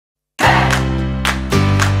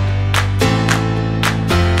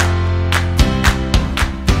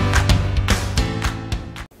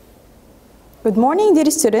Good morning, dear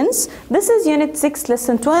students. This is Unit 6,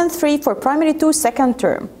 Lesson 2 and 3 for Primary 2, second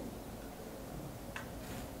term.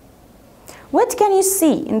 What can you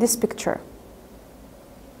see in this picture?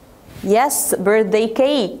 Yes, birthday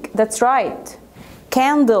cake, that's right.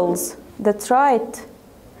 Candles, that's right.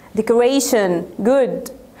 Decoration, good.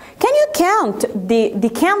 Can you count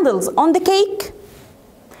the candles on the cake?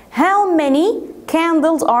 How many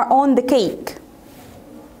candles are on the cake?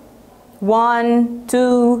 1,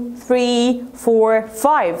 2, 3, 4,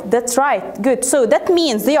 5. That's right, good. So that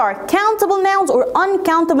means they are countable nouns or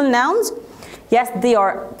uncountable nouns? Yes, they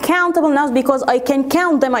are countable nouns because I can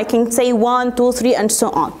count them. I can say 1, 2, 3, and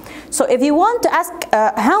so on. So if you want to ask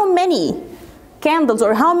how many candles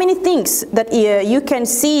or how many things that you can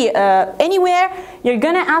see anywhere, you're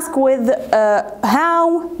gonna ask with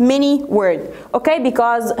how many word, okay?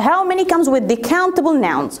 Because how many comes with the countable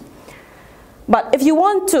nouns. But if you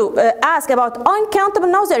want to ask about uncountable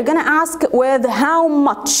nouns, you're gonna ask with how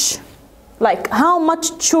much. Like how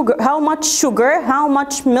much sugar, how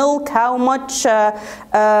much milk, how much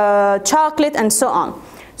chocolate, and so on.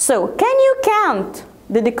 So can you count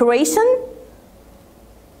the decoration?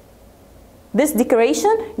 This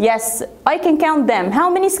decoration? Yes, I can count them. How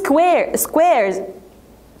many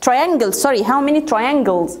triangles, sorry, how many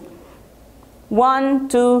triangles? 1,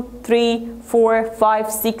 2, 3, 4, 5,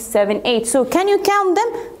 6, 7, 8. So can you count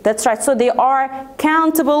them? That's right, so they are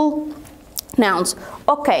countable nouns.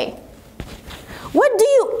 Okay. What do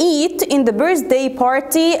you eat in the birthday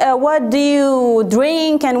party? What do you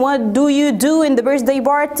drink and what do you do in the birthday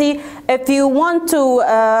party? If you want to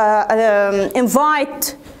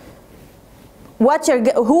invite,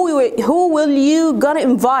 who will you gonna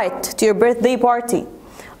invite to your birthday party?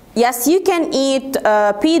 Yes, you can eat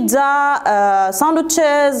pizza,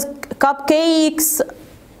 sandwiches, cupcakes.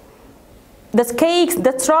 That's cakes,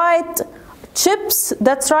 that's right. Chips,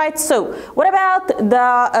 that's right. So what about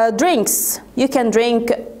the drinks? You can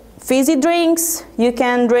drink fizzy drinks, you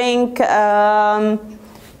can drink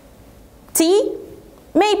tea,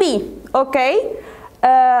 maybe, okay.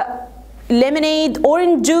 Lemonade,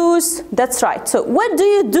 orange juice, that's right. So what do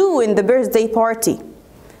you do in the birthday party?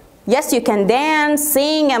 Yes, you can dance,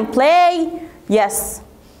 sing, and play. Yes,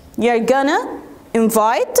 you're gonna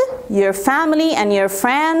invite your family and your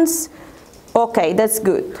friends. Okay, that's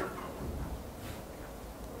good.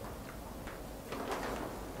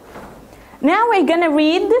 Now we're gonna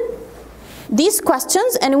read these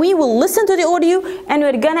questions and we will listen to the audio and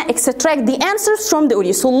we're gonna extract the answers from the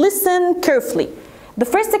audio. So listen carefully. The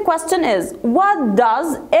first question is, what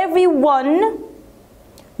does everyone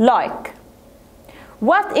like?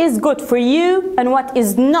 What is good for you and what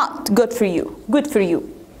is not good for you? Good for you.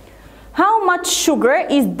 How much sugar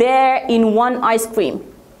is there in one ice cream?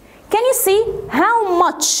 Can you see how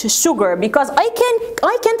much sugar? Because I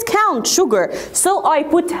can't count sugar, so I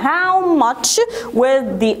put how much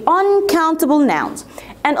with the uncountable nouns.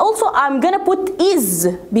 And also I'm gonna put is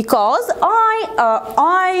because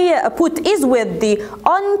I put is with the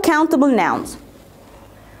uncountable nouns.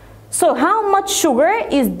 So how much sugar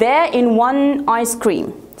is there in one ice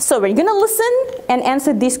cream? So we're gonna listen and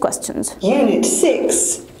answer these questions. Unit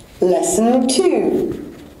 6, Lesson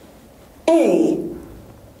 2. A.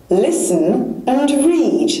 Listen and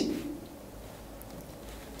read.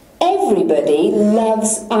 Everybody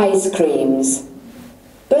loves ice creams,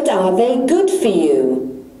 but are they good for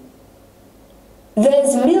you?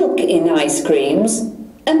 There's milk in ice creams,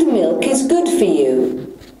 and milk is good for you.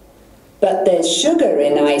 But there's sugar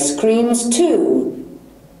in ice creams too.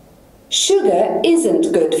 Sugar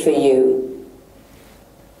isn't good for you.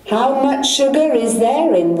 How much sugar is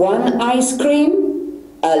there in one ice cream?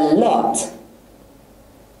 A lot.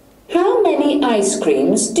 How many ice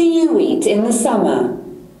creams do you eat in the summer?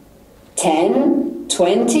 10,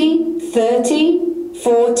 20, 30,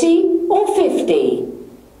 40 or 50?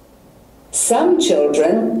 Some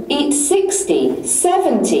children eat 60,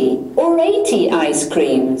 70 or 80 ice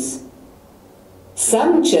creams.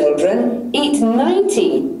 Some children eat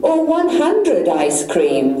 90 or 100 ice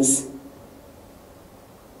creams.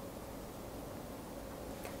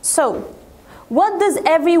 So, what does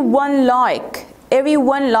everyone like?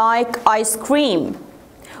 Everyone like ice cream.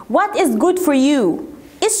 What is good for you?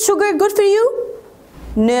 Is sugar good for you?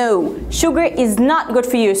 No, sugar is not good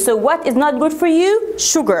for you. So what is not good for you?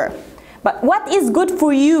 Sugar. But what is good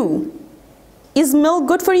for you? Is milk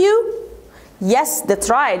good for you? Yes, that's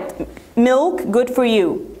right. Milk good for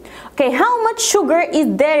you. Okay, how much sugar is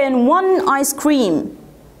there in one ice cream?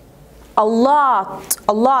 A lot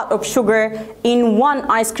of sugar in one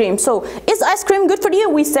ice cream. So is ice cream good for you?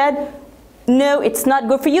 We said no, it's not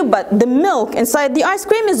good for you, but the milk inside the ice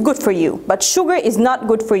cream is good for you, but sugar is not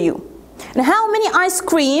good for you. And how many ice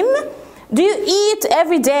cream do you eat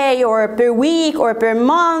every day or per week or per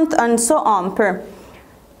month and so on?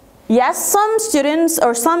 Yes, some students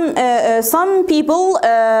or some people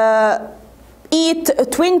eat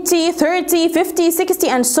 20, 30, 50, 60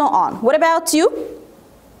 and so on. What about you?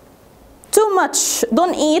 Too much.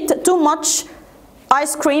 Don't eat too much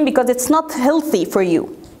ice cream because it's not healthy for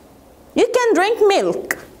you. You can drink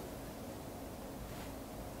milk.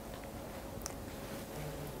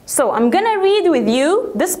 So I'm gonna read with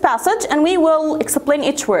you this passage and we will explain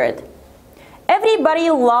each word. Everybody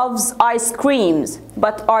loves ice creams,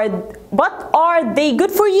 but are they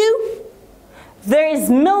good for you? There is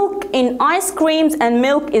milk in ice creams and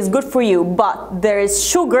milk is good for you, but there is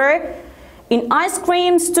sugar in ice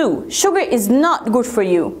creams too. Sugar is not good for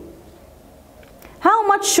you. How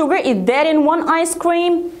much sugar is there in one ice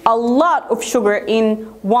cream? A lot of sugar in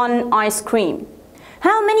one ice cream.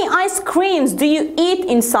 How many ice creams do you eat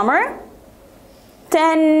in summer?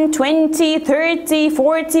 10, 20, 30,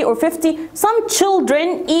 40 or 50. Some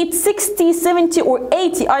children eat 60, 70 or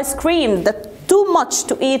 80 ice cream. That's too much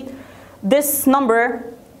to eat this number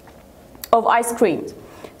of ice creams.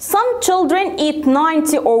 Some children eat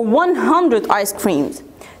 90 or 100 ice creams.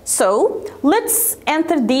 So let's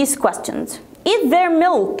answer these questions. Is there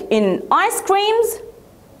milk in ice creams?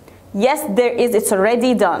 Yes, there is. It's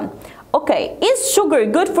already done. Okay, is sugar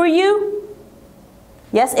good for you?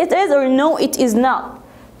 Yes, it is, or no, it is not.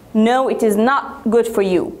 No, it is not good for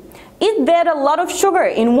you. Is there a lot of sugar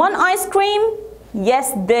in one ice cream?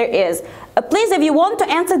 Yes, there is. Please, if you want to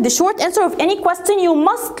answer the short answer of any question, you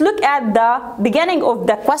must look at the beginning of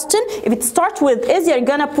the question. If it starts with is, you're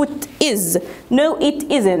gonna put is. No, it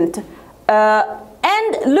isn't.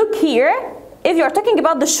 And look here, if you're talking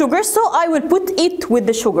about the sugar, so I will put it with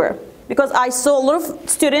the sugar, because I saw a lot of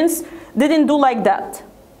students didn't do like that.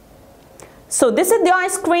 So this is the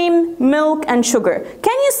ice cream, milk and sugar.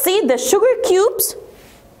 Can you see the sugar cubes?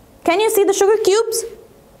 Can you see the sugar cubes?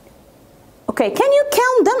 Okay, can you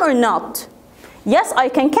count them or not? Yes, I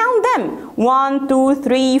can count them. 1, 2,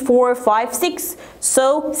 3, 4, 5, 6.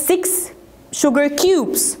 So 6 sugar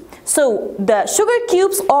cubes. So the sugar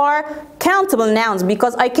cubes are countable nouns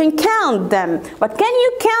because I can count them. But can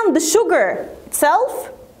you count the sugar itself?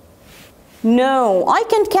 No, I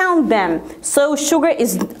can count them. So sugar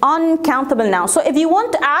is uncountable noun. So if you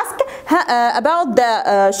want to ask about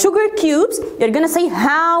the sugar cubes, you're gonna say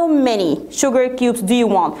how many sugar cubes do you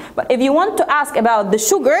want. But if you want to ask about the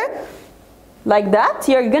sugar, like that,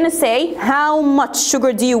 you're gonna say how much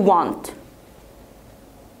sugar do you want.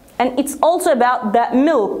 And it's also about the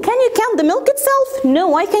milk. Can you count the milk itself?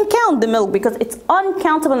 No, I can count the milk because it's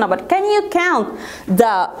uncountable now. But can you count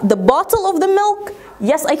the bottle of the milk?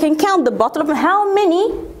 Yes, I can count the bottle of milk. How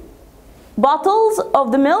many bottles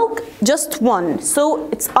of the milk? Just one. So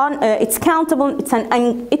it's countable.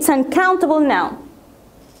 It's uncountable noun.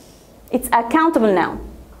 It's a countable noun.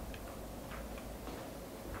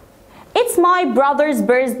 It's my brother's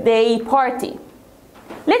birthday party.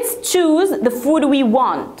 Let's choose the food we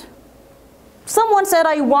want. Someone said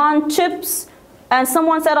I want chips, and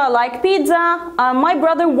someone said I like pizza. My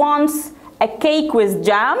brother wants a cake with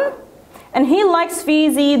jam, and he likes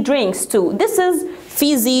fizzy drinks too. This is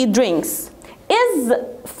fizzy drinks. Is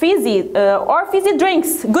fizzy or fizzy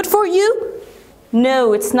drinks good for you?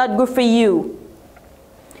 No, it's not good for you.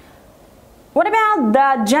 What about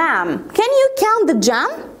the jam? Can you count the jam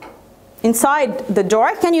inside the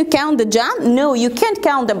jar? Can you count the jam? No, you can't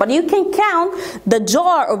count them, but you can count the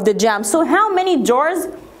jar of the jam. So how many jars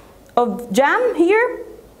of jam here?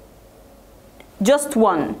 Just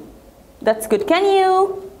one. That's good. Can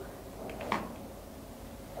you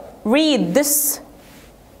read this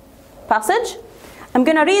passage? I'm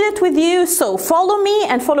gonna read it with you, so follow me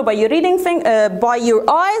and follow by your reading thing, by your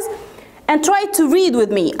eyes, and try to read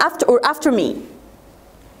with me after me.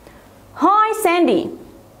 Hi Sandy,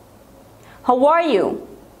 how are you?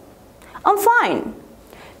 I'm fine.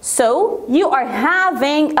 So you are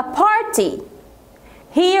having a party.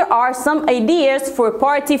 Here are some ideas for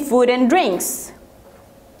party food and drinks.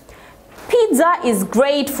 Pizza is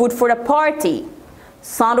great food for a party.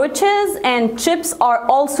 Sandwiches and chips are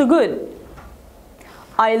also good.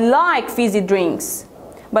 I like fizzy drinks,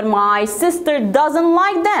 but my sister doesn't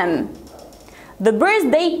like them. The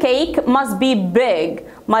birthday cake must be big.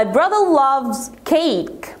 My brother loves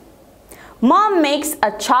cake. Mom makes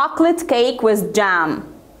a chocolate cake with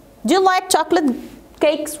jam. Do you like chocolate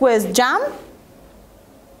cakes with jam?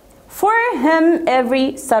 For him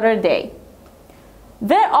every Saturday.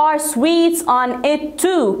 There are sweets on it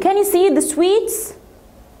too. Can you see the sweets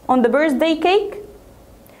on the birthday cake?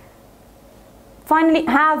 Finally,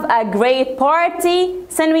 have a great party.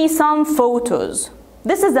 Send me some photos.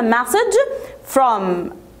 This is a message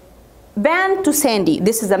from Ben to Sandy.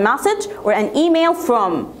 This is a message or an email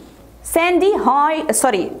from Sandy.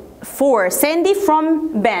 For Sandy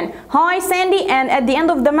from Ben. Hi Sandy, and at the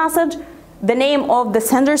end of the message, the name of the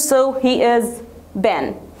sender, so he is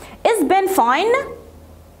Ben. Is Ben fine?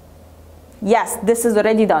 Yes, this is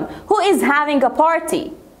already done. Who is having a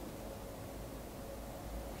party?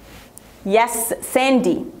 Yes,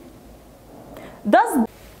 Sandy. Does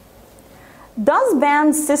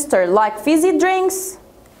Ben's sister like fizzy drinks?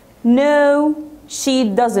 No, she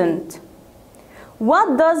doesn't.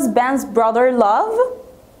 What does Ben's brother love?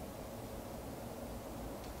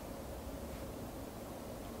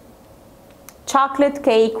 Chocolate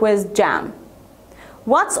cake with jam.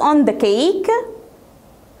 What's on the cake?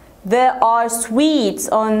 There are sweets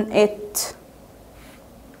on it.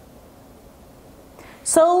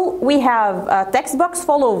 So we have a text box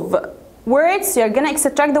full of words. You're gonna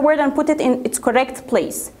extract the word and put it in its correct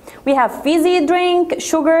place. We have fizzy drink,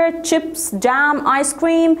 sugar, chips, jam, ice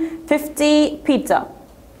cream, 50, pizza.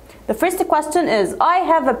 The first question is, I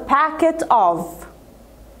have a packet of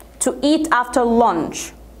to eat after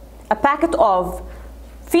lunch. A packet of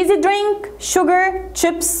fizzy drink, sugar,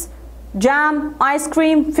 chips, jam, ice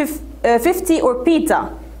cream, 50 or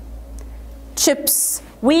pizza. Chips.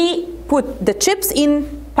 We put the chips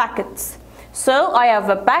in packets. So I have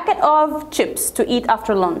a packet of chips to eat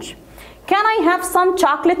after lunch. Can I have some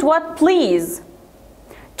chocolate what please?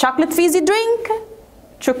 Chocolate fizzy drink,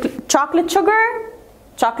 chocolate sugar,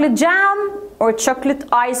 chocolate jam, or chocolate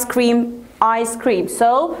ice cream?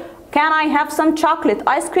 So can I have some chocolate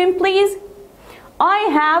ice cream please? I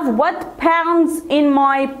have what pounds in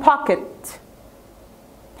my pocket?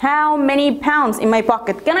 How many pounds in my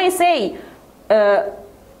pocket? Can I say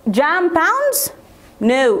jam pounds?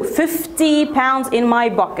 No, 50 pounds in my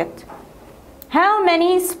pocket. How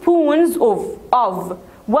many spoons of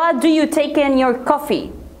what do you take in your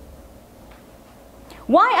coffee?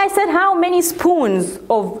 Why I said how many spoons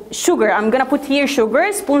of sugar? I'm gonna put here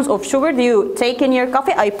sugar. Spoons of sugar do you take in your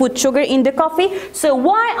coffee? I put sugar in the coffee. So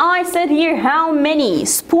why I said here how many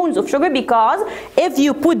spoons of sugar? Because if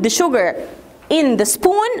you put the sugar in the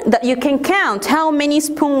spoon, that you can count how many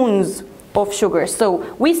spoons of sugar.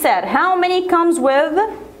 So we said how many comes with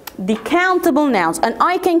the countable nouns, and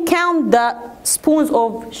I can count the spoons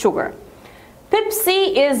of sugar.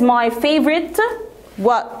 Pepsi is my favorite.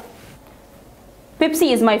 What?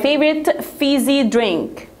 Pepsi is my favorite fizzy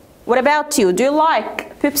drink. What about you? Do you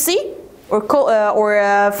like Pepsi or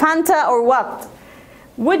Fanta or what?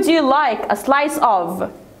 Would you like a slice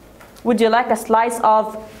of? Would you like a slice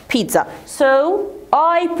of pizza? So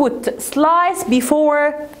I put slice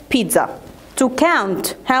before pizza to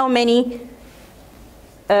count how many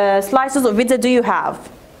slices of pizza do you have.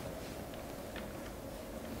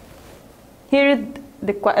 Here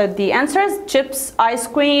the answers: chips, ice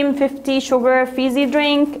cream, 50, sugar, fizzy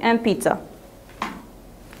drink, and pizza.